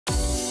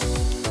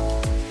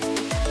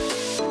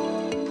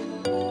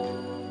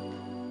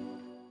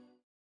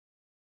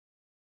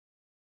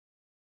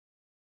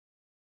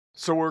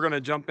So we're going to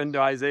jump into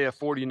Isaiah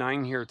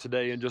 49 here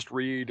today and just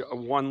read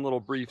one little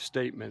brief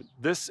statement.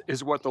 This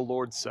is what the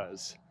Lord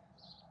says.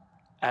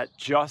 At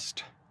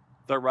just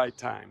the right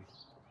time,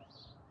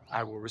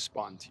 I will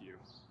respond to you.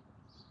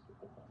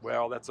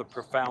 Well, that's a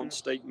profound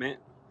statement.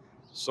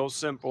 So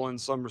simple in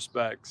some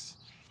respects.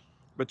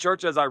 But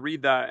church, as I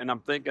read that and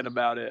I'm thinking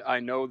about it, I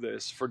know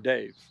this for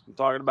Dave. I'm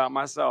talking about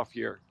myself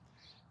here,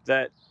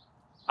 that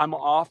I'm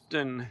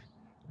often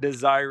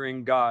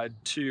desiring God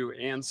to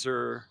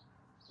answer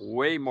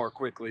way more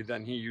quickly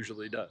than he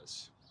usually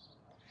does.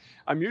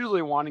 I'm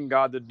usually wanting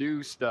God to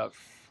do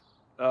stuff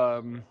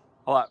a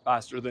lot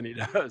faster than he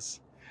does.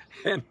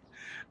 And,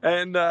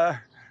 and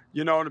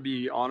to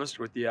be honest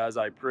with you, as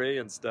I pray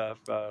and stuff,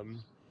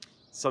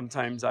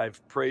 sometimes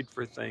I've prayed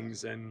for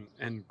things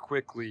and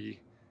quickly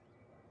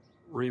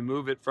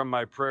remove it from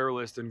my prayer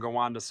list and go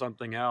on to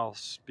something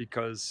else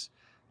because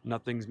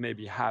nothing's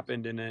maybe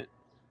happened in it,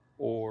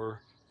 or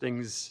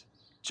things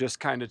just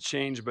kind of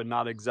change, but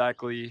not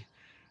exactly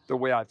the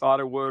way I thought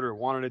it would or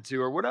wanted it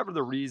to, or whatever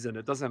the reason.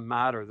 It doesn't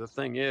matter. The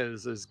thing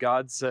is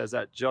God says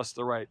at just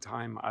the right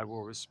time, I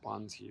will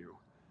respond to you.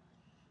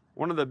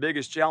 One of the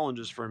biggest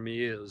challenges for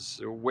me is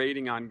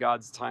waiting on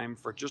God's time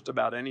for just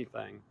about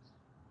anything.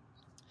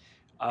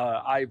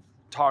 I've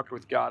talked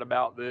with God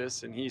about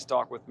this and he's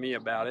talked with me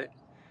about it.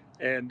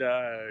 And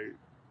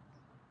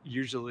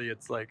usually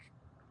it's like,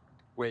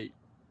 wait,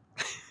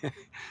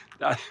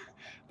 that,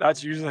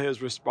 that's usually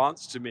his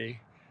response to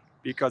me,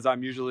 because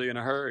I'm usually in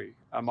a hurry.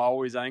 I'm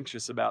always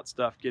anxious about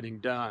stuff getting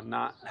done,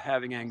 not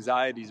having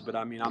anxieties, but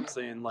I'm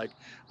saying, like,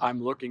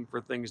 I'm looking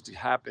for things to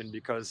happen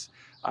because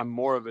I'm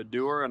more of a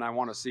doer and I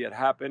want to see it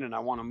happen and I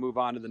want to move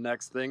on to the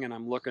next thing. And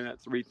I'm looking at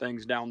 3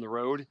 things down the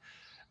road,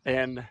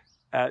 and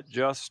at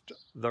just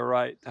the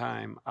right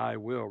time, I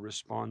will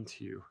respond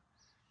to you.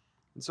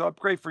 And so I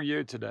pray for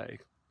you today.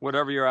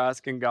 Whatever you're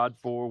asking God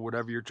for,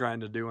 whatever you're trying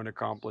to do and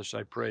accomplish,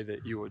 I pray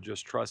that you will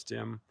just trust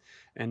him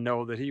and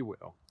know that he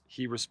will.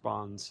 He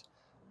responds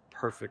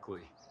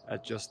perfectly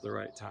at just the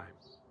right time.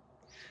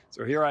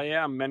 So here I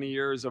am, many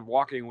years of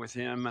walking with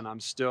him, and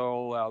I'm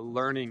still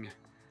learning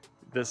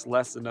this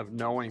lesson of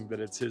knowing that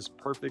it's his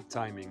perfect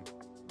timing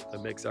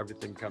that makes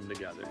everything come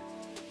together.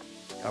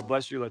 God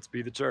bless you. Let's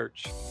be the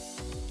church.